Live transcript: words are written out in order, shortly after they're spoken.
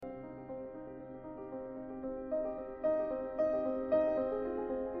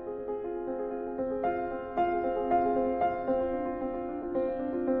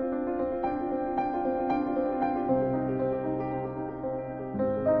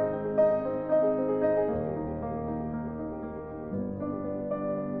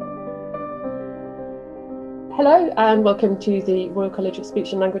Hello and welcome to the Royal College of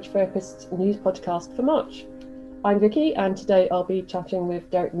Speech and Language Therapists news podcast for March. I'm Vicky and today I'll be chatting with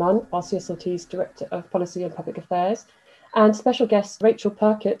Derek Munn, RCSLT's Director of Policy and Public Affairs, and special guest Rachel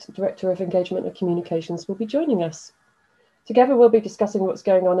Perkett, Director of Engagement and Communications, will be joining us. Together we'll be discussing what's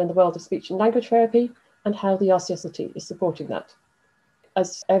going on in the world of speech and language therapy and how the RCSLT is supporting that.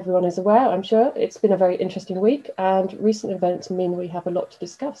 As everyone is aware, I'm sure, it's been a very interesting week and recent events mean we have a lot to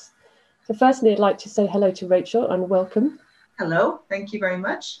discuss. So firstly, I'd like to say hello to Rachel and welcome. Hello, thank you very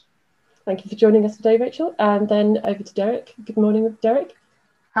much. Thank you for joining us today, Rachel. And then over to Derek. Good morning, Derek.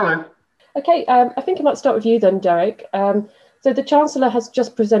 Hello. Okay, I think I might start with you then, Derek. So the Chancellor has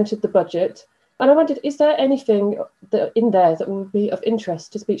just presented the budget, and I wondered, is there anything in there that will be of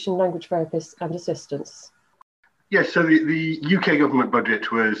interest to speech and language therapists and assistants? Yes, so the UK government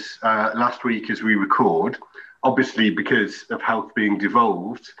budget was last week as we record. Obviously, because of health being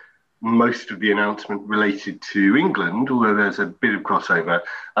devolved, most of the announcement related to England, although there's a bit of crossover,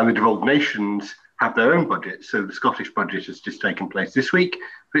 and the devolved nations have their own budget. So the Scottish budget has just taken place this week,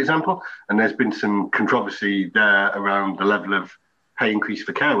 for example, and there's been some controversy there around the level of pay increase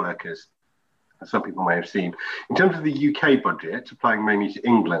for care workers, as some people may have seen. In terms of the UK budget, applying mainly to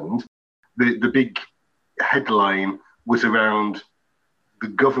England, the big headline was around the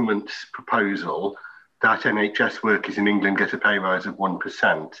government's proposal that NHS workers in England get a pay rise of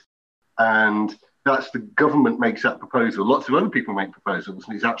 1%. And that's the government makes that proposal. Lots of other people make proposals,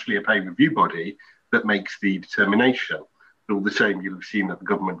 and it's actually a pay review body that makes the determination. But all the same, you'll have seen that the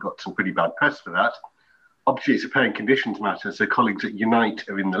government got some pretty bad press for that. Obviously, it's a pay and conditions matter, so colleagues at Unite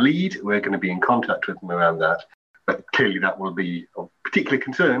are in the lead. We're going to be in contact with them around that. But clearly, that will be of particular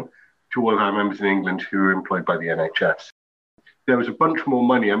concern to all of our members in England who are employed by the NHS. There was a bunch more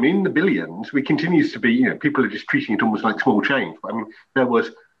money. I mean, in the billions, we continues to be, people are just treating it almost like small change. I mean, there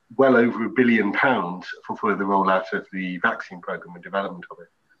was well over £1 billion for further rollout of the vaccine programme and development of it.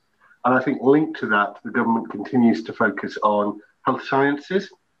 And I think linked to that, the government continues to focus on health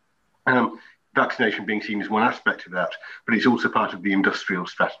sciences, vaccination being seen as one aspect of that, but it's also part of the industrial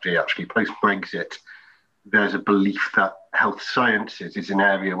strategy. Actually, post-Brexit, there's a belief that health sciences is an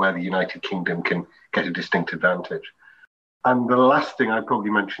area where the United Kingdom can get a distinct advantage. And the last thing I'd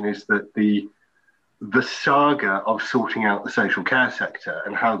probably mention is that the saga of sorting out the social care sector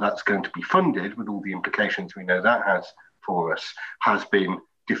and how that's going to be funded, with all the implications we know that has for us, has been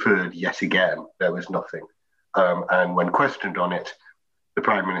deferred yet again. There was nothing. And when questioned on it, the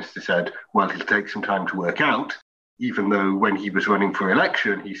Prime Minister said, well, it'll take some time to work out, even though when he was running for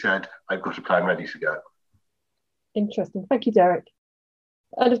election, he said, I've got a plan ready to go. Interesting. Thank you, Derek.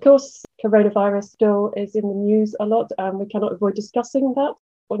 And of course, coronavirus still is in the news a lot, and we cannot avoid discussing that.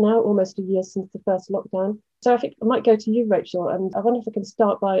 Well, now almost a year since the first lockdown. So I think I might go to you, Rachel, and I wonder if I can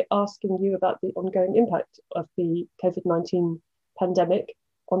start by asking you about the ongoing impact of the COVID-19 pandemic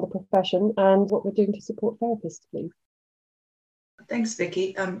on the profession and what we're doing to support therapists, please. Thanks,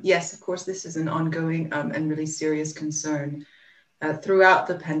 Vicky. Yes, of course, this is an ongoing and really serious concern. Throughout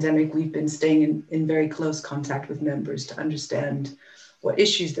the pandemic, we've been staying in very close contact with members to understand what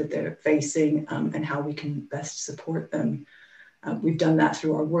issues that they're facing and how we can best support them. We've done that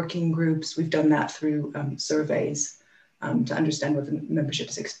through our working groups. We've done that through surveys to understand what the membership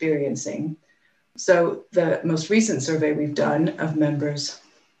is experiencing. So the most recent survey we've done of members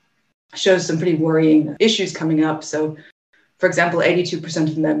shows some pretty worrying issues coming up. So, for example, 82%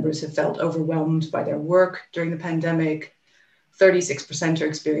 of members have felt overwhelmed by their work during the pandemic. 36% are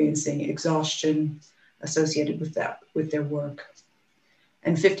experiencing exhaustion associated with their work.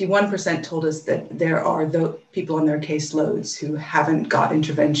 And 51% told us that there are people on their caseloads who haven't got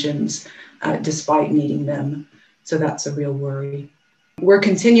interventions despite needing them. So that's a real worry. We're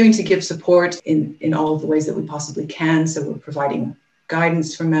continuing to give support in all of the ways that we possibly can. So we're providing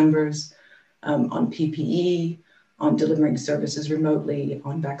guidance for members on PPE, on delivering services remotely,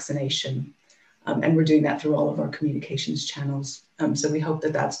 on vaccination. And we're doing that through all of our communications channels. So we hope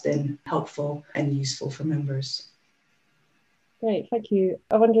that that's been helpful and useful for members. Great, thank you.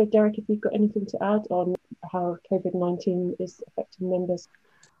 I wonder, Derek, if you've got anything to add on how COVID-19 is affecting members.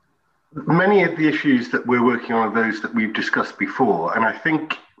 Many of the issues that we're working on are those that we've discussed before. And I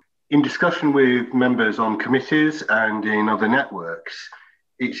think in discussion with members on committees and in other networks,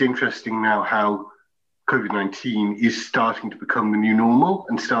 it's interesting now how COVID-19 is starting to become the new normal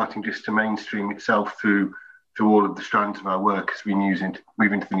and starting just to mainstream itself through all of the strands of our work as we move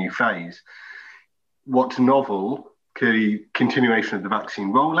into the new phase. What's novel, clearly continuation of the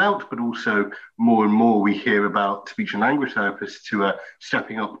vaccine rollout, but also more and more we hear about speech and language therapists who are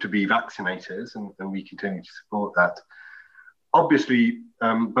stepping up to be vaccinators, and we continue to support that. Obviously,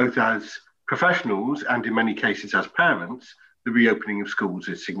 both as professionals, and in many cases as parents, the reopening of schools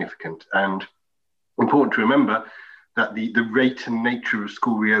is significant. And important to remember that the rate and nature of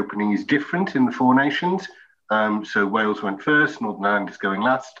school reopening is different in the four nations. So Wales went first, Northern Ireland is going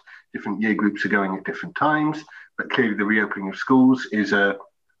last, different year groups are going at different times, but clearly the reopening of schools is a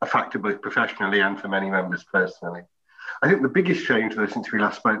factor both professionally and for many members personally. I think the biggest change, though, since we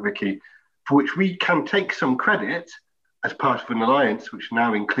last spoke, Vicky, for which we can take some credit as part of an alliance which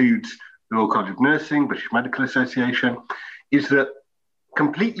now includes the Royal College of Nursing, British Medical Association, is that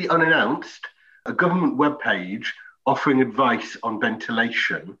completely unannounced, a government webpage offering advice on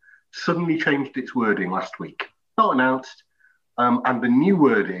ventilation suddenly changed its wording last week. Not announced, and the new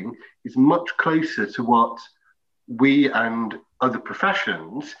wording is much closer to what we and other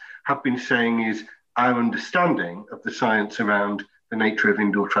professions have been saying is our understanding of the science around the nature of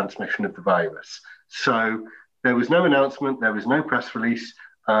indoor transmission of the virus. So there was no announcement, there was no press release.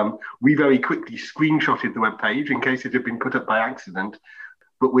 We very quickly screenshotted the webpage in case it had been put up by accident,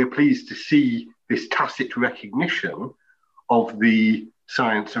 but we're pleased to see this tacit recognition of the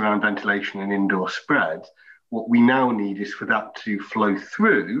science around ventilation and indoor spread. What we now need is for that to flow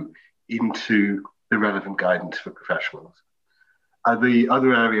through into the relevant guidance for professionals. The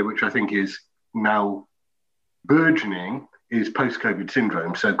other area which I think is now burgeoning is post-COVID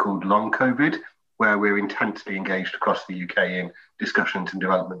syndrome, so-called long COVID, where we're intensely engaged across the UK in discussions and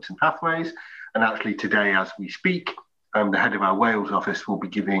developments and pathways. And actually today, as we speak, the head of our Wales office will be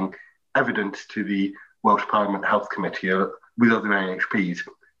giving evidence to the Welsh Parliament Health Committee with other AHPs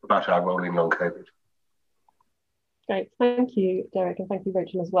about our role in long COVID. Great, thank you, Derek, and thank you,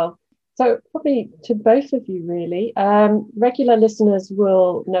 Rachel, as well. So probably to both of you, really, regular listeners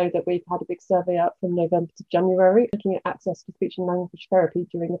will know that we've had a big survey out from November to January looking at access to speech and language therapy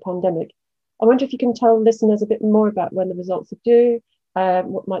during the pandemic. I wonder if you can tell listeners a bit more about when the results are due,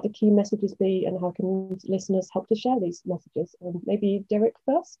 what might the key messages be, and how can listeners help to share these messages? Maybe Derek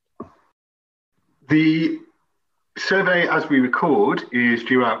first. The survey, as we record, is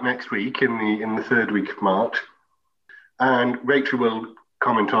due out next week in the third week of March, and Rachel will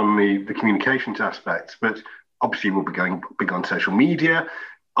comment on the communications aspects, but obviously we'll be going big on social media.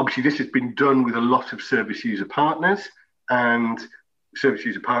 Obviously, this has been done with a lot of service user partners, and service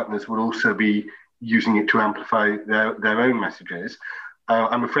user partners will also be using it to amplify their own messages.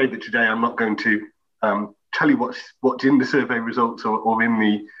 I'm afraid that today I'm not going to tell you what's in the survey results or in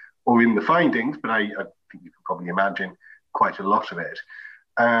the findings, but I think you can probably imagine quite a lot of it.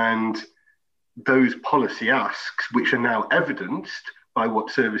 And those policy asks, which are now evidenced by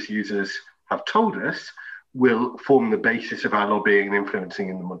what service users have told us, will form the basis of our lobbying and influencing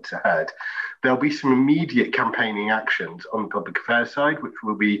in the months ahead. There'll be some immediate campaigning actions on the public affairs side, which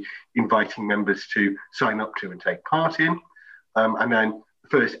we'll be inviting members to sign up to and take part in. And then the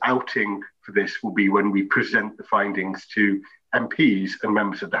first outing for this will be when we present the findings to MPs and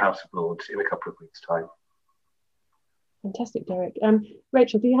members of the House of Lords in a couple of weeks' time. Fantastic, Derek.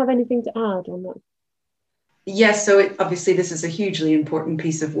 Rachel, do you have anything to add on that? Yes, so obviously this is a hugely important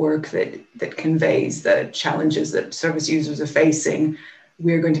piece of work that conveys the challenges that service users are facing.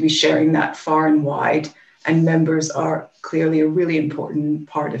 We're going to be sharing that far and wide, and members are clearly a really important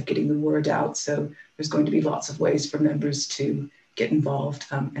part of getting the word out. So there's going to be lots of ways for members to get involved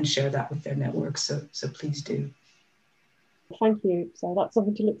and share that with their networks. So please do. Thank you. So that's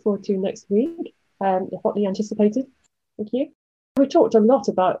something to look forward to next week. Hotly anticipated. Thank you. We talked a lot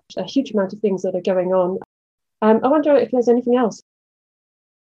about a huge amount of things that are going on. I wonder if there's anything else.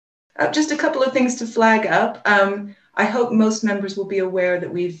 Just a couple of things to flag up. I hope most members will be aware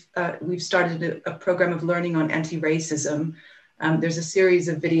that we've started a program of learning on anti-racism. There's a series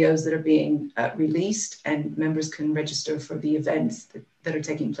of videos that are being released, and members can register for the events that are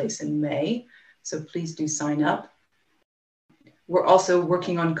taking place in May. So please do sign up. We're also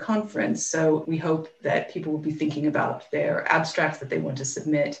working on conference, so we hope that people will be thinking about their abstracts that they want to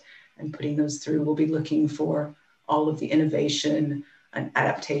submit and putting those through. We'll be looking for all of the innovation and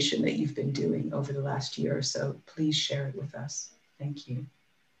adaptation that you've been doing over the last year or so. Please share it with us. Thank you.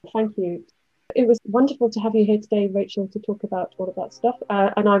 Thank you. It was wonderful to have you here today, Rachel, to talk about all of that stuff.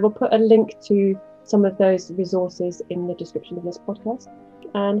 And I will put a link to some of those resources in the description of this podcast.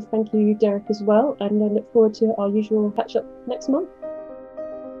 And thank you, Derek, as well. And I look forward to our usual catch up next month.